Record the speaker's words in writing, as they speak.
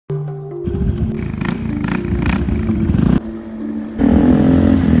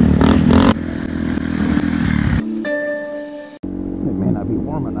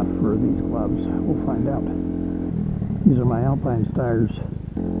These are my Alpine Stars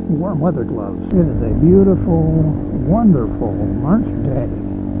warm weather gloves. It is a beautiful, wonderful March day.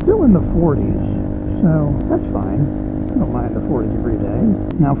 Still in the 40s, so that's fine. I don't mind a 40-degree day.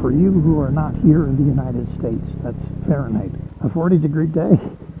 Now for you who are not here in the United States, that's Fahrenheit. A 40-degree day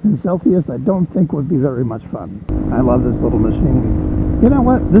in Celsius I don't think would be very much fun. I love this little machine. You know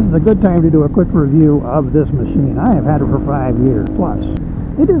what? This is a good time to do a quick review of this machine. I have had it for 5 years plus.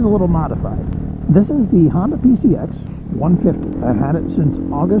 It is a little modified. This is the Honda PCX150. I've had it since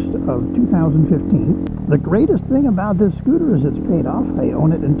August of 2015. The greatest thing about this scooter is it's paid off. I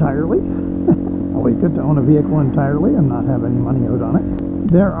own it entirely. Always good to own a vehicle entirely and not have any money owed on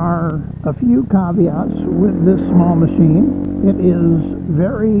it. There are a few caveats with this small machine. It is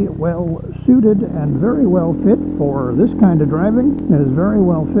very well suited and very well fit for this kind of driving. It is very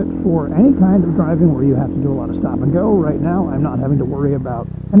well fit for any kind of driving where you have to do a lot of stop and go. Right now, I'm not having to worry about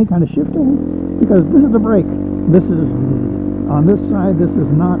any kind of shifting because this is a brake. This is on this side. This is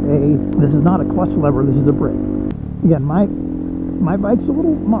not a clutch lever. This is a brake. Again, my bike's a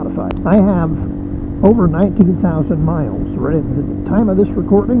little modified. I have over 19,000 miles. Right at the time of this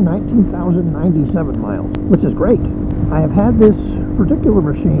recording, 19,097 miles, which is great. I have had this particular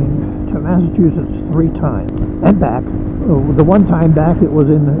machine to Massachusetts 3 times and back. The one time back, it was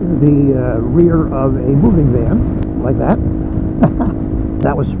in the rear of a moving van, like that.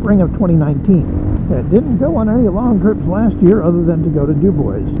 That was spring of 2019. It didn't go on any long trips last year other than to go to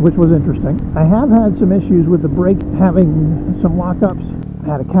DuBois, which was interesting. I have had some issues with the brake having some lockups. I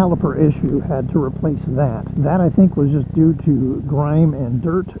had a caliper issue, had to replace that. That I think was just due to grime and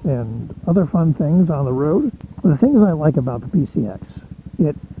dirt and other fun things on the road. The things I like about the PCX,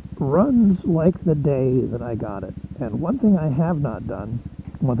 it runs like the day that I got it. And one thing I have not done,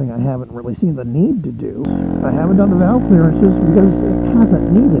 one thing I haven't really seen the need to do, I haven't done the valve clearances because it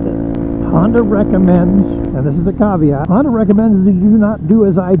hasn't needed it. Honda recommends, and this is a caveat, Honda recommends that you do not do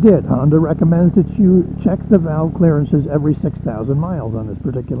as I did. Honda recommends that you check the valve clearances every 6,000 miles on this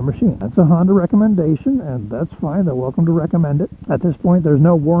particular machine. That's a Honda recommendation, and that's fine. They're welcome to recommend it. At this point, there's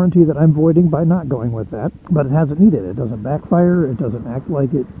no warranty that I'm voiding by not going with that, but it hasn't needed it. It doesn't backfire. It doesn't act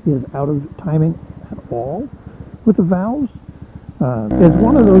like it is out of timing at all with the valves. It's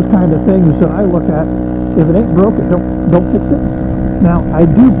one of those kind of things that I look at. If it ain't broken, don't fix it. Now, I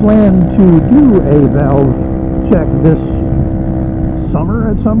do plan to do a valve check this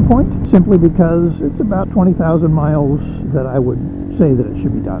summer at some point, simply because it's about 20,000 miles that I would say that it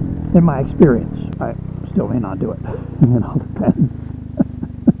should be done. In my experience, I still may not do it. It all depends.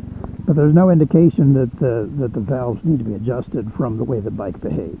 But there's no indication that the valves need to be adjusted from the way the bike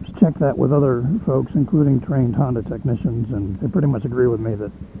behaves. Check that with other folks, including trained Honda technicians, and they pretty much agree with me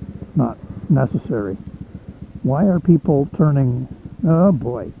that it's not necessary. Why are people turning, oh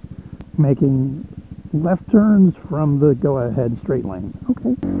boy, making left turns from the go-ahead straight lane?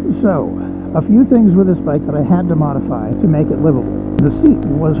 Okay, so a few things with this bike that I had to modify to make it livable. The seat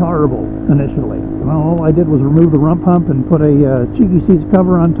was horrible initially. Well, all I did was remove the rump hump and put a cheeky seats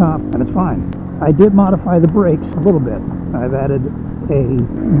cover on top, and it's fine. I did modify the brakes a little bit. I've added a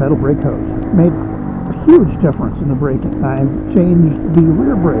metal brake hose. Made a huge difference in the braking. I've changed the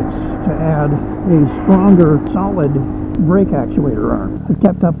rear brakes to add a stronger, solid brake actuator arm. I've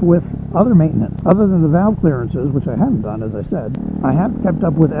kept up with other maintenance. Other than the valve clearances, which I haven't done, as I said, I have kept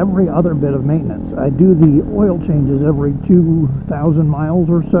up with every other bit of maintenance. I do the oil changes every 2,000 miles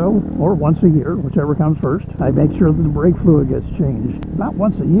or so, or once a year, whichever comes first. I make sure that the brake fluid gets changed. Not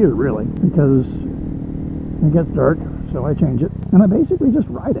once a year, really, because it gets dark, so I change it. And I basically just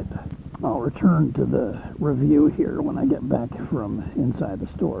ride it. I'll return to the review here when I get back from inside the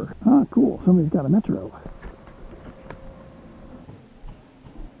store. Ah, cool. Somebody's got a Metro.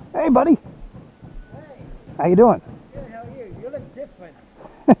 Hey, buddy. Hey. How you doing? Good, how are you? You look different.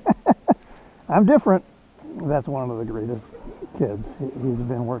 I'm different. That's one of the greatest kids. He's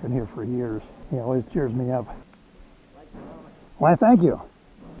been working here for years. He always cheers me up. Why, thank you.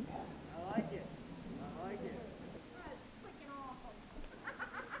 I like it. I like it.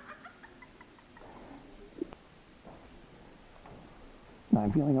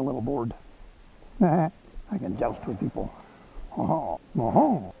 I'm feeling a little bored. I can joust with people. Oh,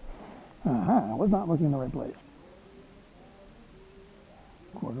 oh. I was not looking in the right place.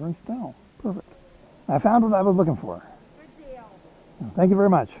 1/4 inch dowel. Perfect. I found what I was looking for. Good deal. Thank you very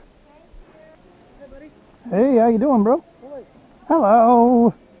much. Hey, buddy. Hey, how you doing, bro? Boy.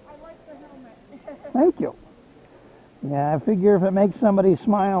 Hello. I like the helmet. Thank you. Yeah, I figure if it makes somebody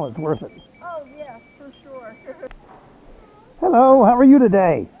smile, it's worth it. Oh, yes, for sure. Hello, how are you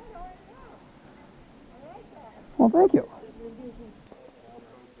today? Well, thank you.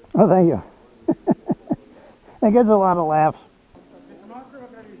 Oh, thank you. It gets a lot of laughs. Mr. Monster,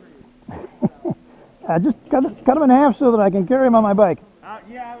 what can I do for you? I just cut them in half so that I can carry them on my bike.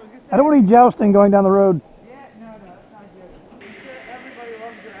 Yeah, I was just I don't want any jousting going down the road. Yeah, no, that's not good. I'm sure everybody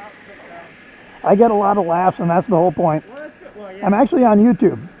loves your outfit, though. I get a lot of laughs, and that's the whole point. Well, that's good. Well, yeah. I'm actually on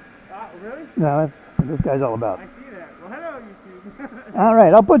YouTube. Really? No, that's what this guy's all about. I see that. Well, hello, YouTube. All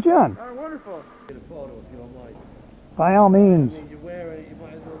right, I'll put you on. Oh, wonderful. Get a photo if you don't mind. By all means. You wear it, you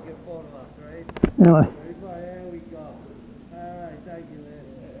might as well get photographs, right? You know, There we go. All right, thank you,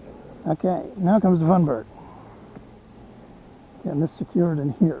 man. okay, now comes the fun part. Getting this secured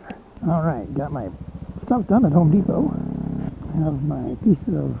in here. All right, got my stuff done at Home Depot. I have my piece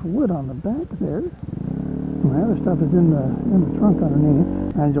of wood on the back there. My other stuff is in the trunk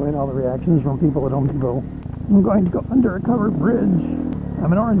underneath. I enjoyed all the reactions from people at Home Depot. I'm going to go under a covered bridge.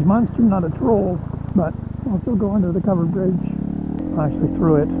 I'm an orange monster, not a troll, but I'll still go under the covered bridge. I'll actually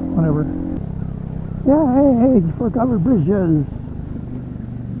through it, whatever. Yeah, hey, for covered bridges.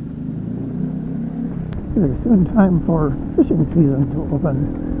 It's soon time for fishing season to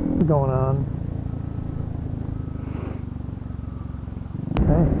open. What's going on?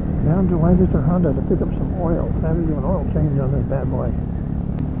 Okay, down to Lancaster Honda to pick up some oil. Time to do an oil change on this bad boy.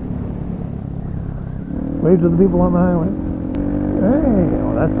 Wave to the people on the highway. Hey,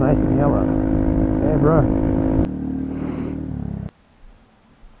 oh, that's nice and yellow. Hey, bro.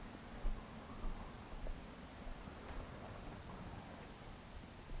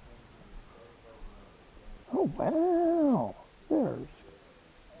 Oh, wow.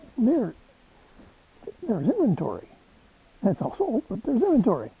 There's inventory. That's all sold, but there's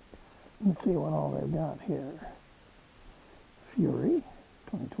inventory. Let's see what all they've got here. Fury,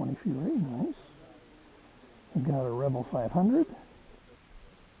 2020 Fury, nice. We've got a Rebel 500.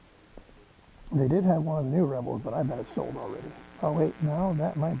 They did have one of the new Rebels, but I bet it's sold already. Oh wait, no,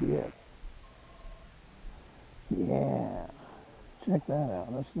 that might be it. Yeah, check that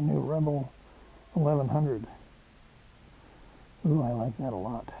out. That's the new Rebel 1100. Ooh, I like that a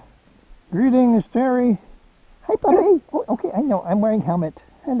lot. Greetings, Terry. Hi, puppy. Oh, okay, I know. I'm wearing helmet.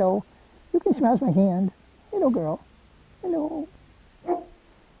 Hello. You can smell my hand. Hello, girl. Hello.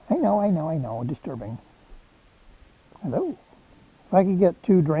 I know. Disturbing. Hello. If I could get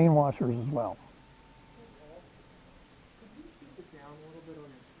 2 drain washers as well. Could you keep it down a little bit on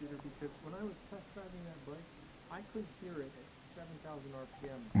your scooter? Because when I was test driving that bike, I could hear it at 7,000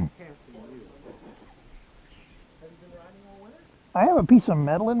 RPM passing you. Have you been riding all winter? I have a piece of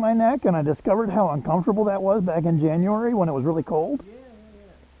metal in my neck, and I discovered how uncomfortable that was back in January when it was really cold. Yeah.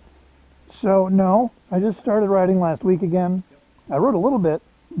 So, no, I just started riding last week again. I rode a little bit,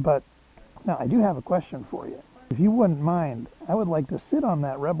 but now I do have a question for you. If you wouldn't mind, I would like to sit on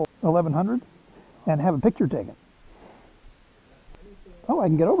that Rebel 1100 and have a picture taken. Oh, I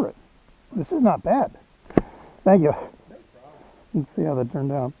can get over it. This is not bad. Thank you. Let's see how that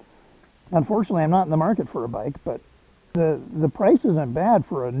turned out. Unfortunately, I'm not in the market for a bike, but the price isn't bad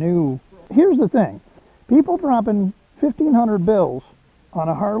for a new... Here's the thing. People dropping 1,500 bills on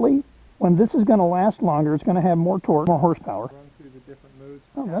a Harley, when this is going to last longer, it's going to have more torque, more horsepower. Run through the different modes.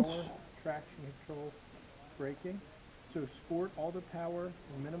 Oh, Power, that's... traction control, braking. So sport, all the power,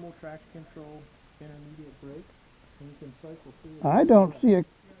 minimal traction control, intermediate brake, and you can cycle through. I don't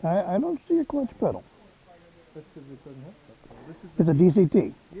see a clutch pedal. That's because it doesn't have clutch pedal. This is It's a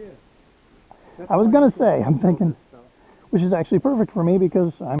DCT. yeah. I was going to say, I'm thinking, which is actually perfect for me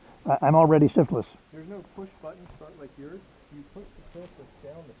because I'm already shiftless. There's no push button start like yours. You put the compass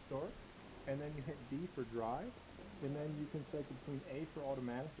down to start, and then you hit D for drive, and then you can cycle between A for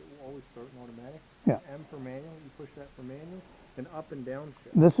automatic. It will always start in automatic. Yeah. M for manual. You push that for manual, and up and down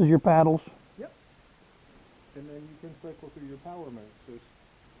shift. This is your paddles. Yep. And then you can cycle through your power mode. So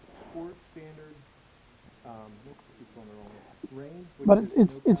sport, standard, what's the one they're on? Range. But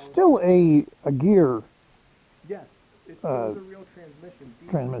it's still a gear Yes, it's still the real transmission.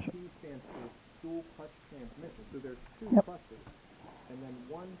 transmission. DCT stands for dual clutch transmission. So there's 2 Yep. clutches, and then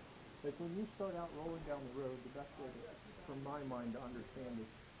one. Like when you start out rolling down the road, the best way, from my mind, to understand is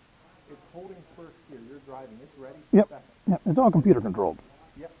it's holding first gear. You're driving. It's ready for Yep. second. Yep, it's all computer controlled.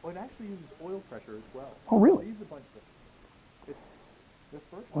 Yep. Well, it actually uses oil pressure as well. Oh, really? It uses a bunch of. It's the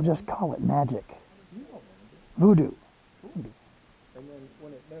first. We'll just call it magic. You know, man. Voodoo. And then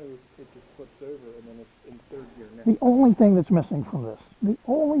when it knows, it just flips over, and then it's in third gear next. The only thing that's missing from this, the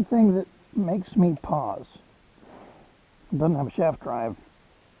only thing that makes me pause, it doesn't have a shaft drive.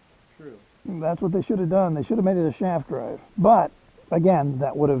 True. That's what they should have done. They should have made it a shaft drive. But, again,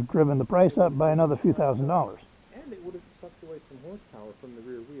 that would have driven the price up by another few $1,000s. And it would have sucked away some horsepower from the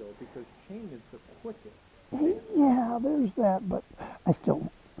rear wheel, because chain is the quickest. Yeah, there's that, but I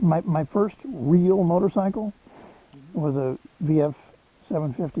still, my first real motorcycle, was a VF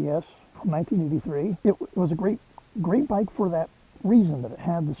 750S from 1983. It was a great bike for that reason, that it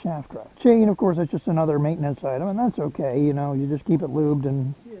had the shaft drive. Chain, of course, that's just another maintenance item, and that's okay. You know, you just keep it lubed,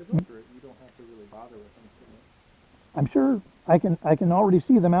 and Yeah, you don't have to really bother with them. I'm sure I can already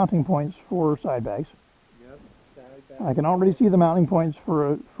see the mounting points for side bags. Yep. I can already see the mounting points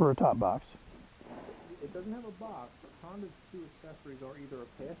for a top box. It doesn't have a box. Honda's two accessories are either a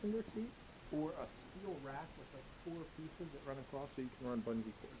passenger seat or a steel rack with like 4 pieces that run across, so you can run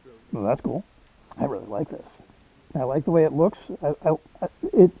bungee cords over. Well, that's cool. I really like this. I like the way it looks. I'm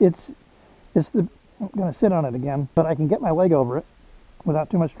going to sit on it again, but I can get my leg over it without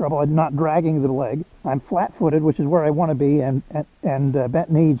too much trouble. I'm not dragging the leg. I'm flat-footed, which is where I want to be, and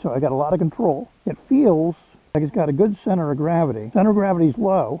bent kneed, so I got a lot of control. It feels like it's got a good center of gravity. Center of gravity is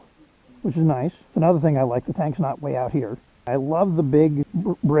low, which is nice. It's another thing I like. The tank's not way out here. I love the big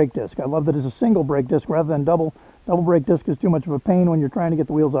brake disc. I love that it's a single brake disc rather than double. Double brake disc is too much of a pain when you're trying to get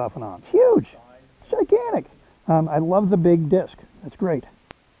the wheels off and on. It's huge. It's gigantic. I love the big disc. That's great.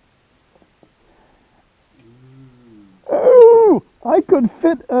 Oh, I could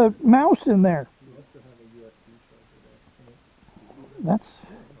fit a mouse in there. That's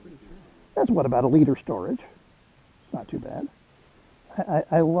what, about 1 liter storage. It's not too bad.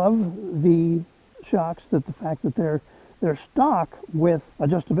 I love the shocks, the fact that they're stock with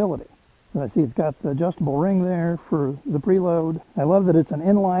adjustability. I see it's got the adjustable ring there for the preload. I love that it's an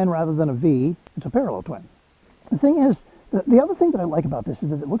inline rather than a V. It's a parallel twin. The thing is, the other thing that I like about this is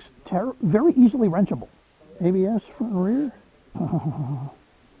that it looks very easily wrenchable. ABS front and rear.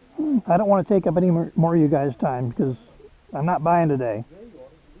 I don't want to take up any more of you guys' time because I'm not buying today.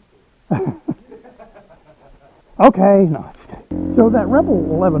 Okay, no. So that Rebel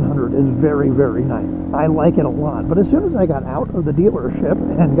 1100 is very, very nice. I like it a lot. But as soon as I got out of the dealership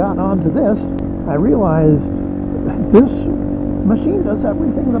and got onto this, I realized this machine does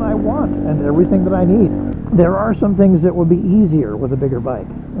everything that I want and everything that I need. There are some things that would be easier with a bigger bike.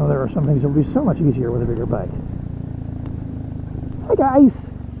 Oh, there are some things that would be so much easier with a bigger bike. Hi, guys.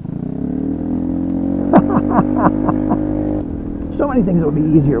 So many things that would be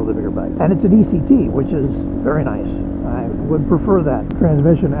easier with a bigger bike. And it's a DCT, which is very nice. I would prefer that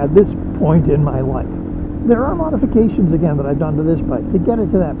transmission at this point in my life. There are modifications, again, that I've done to this bike to get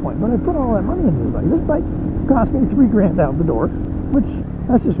it to that point. But I put all that money into this bike. This bike cost me $3,000 out the door, which,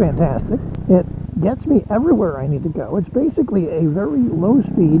 that's just fantastic. It gets me everywhere I need to go. It's basically a very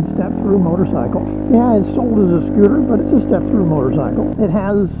low-speed step-through motorcycle. Yeah, it's sold as a scooter, but it's a step-through motorcycle. It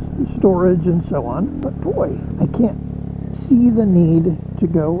has storage and so on. But boy, I can't see the need to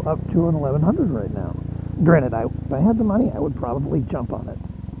go up to an 1100 right now. Granted, if I had the money, I would probably jump on it,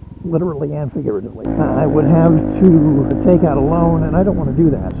 literally and figuratively. I would have to take out a loan, and I don't want to do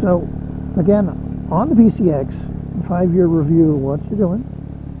that. So, again, on the PCX, 5-year review, what you doing?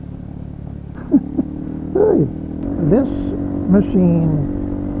 Hey, this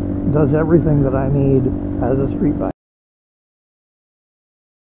machine does everything that I need as a street bike.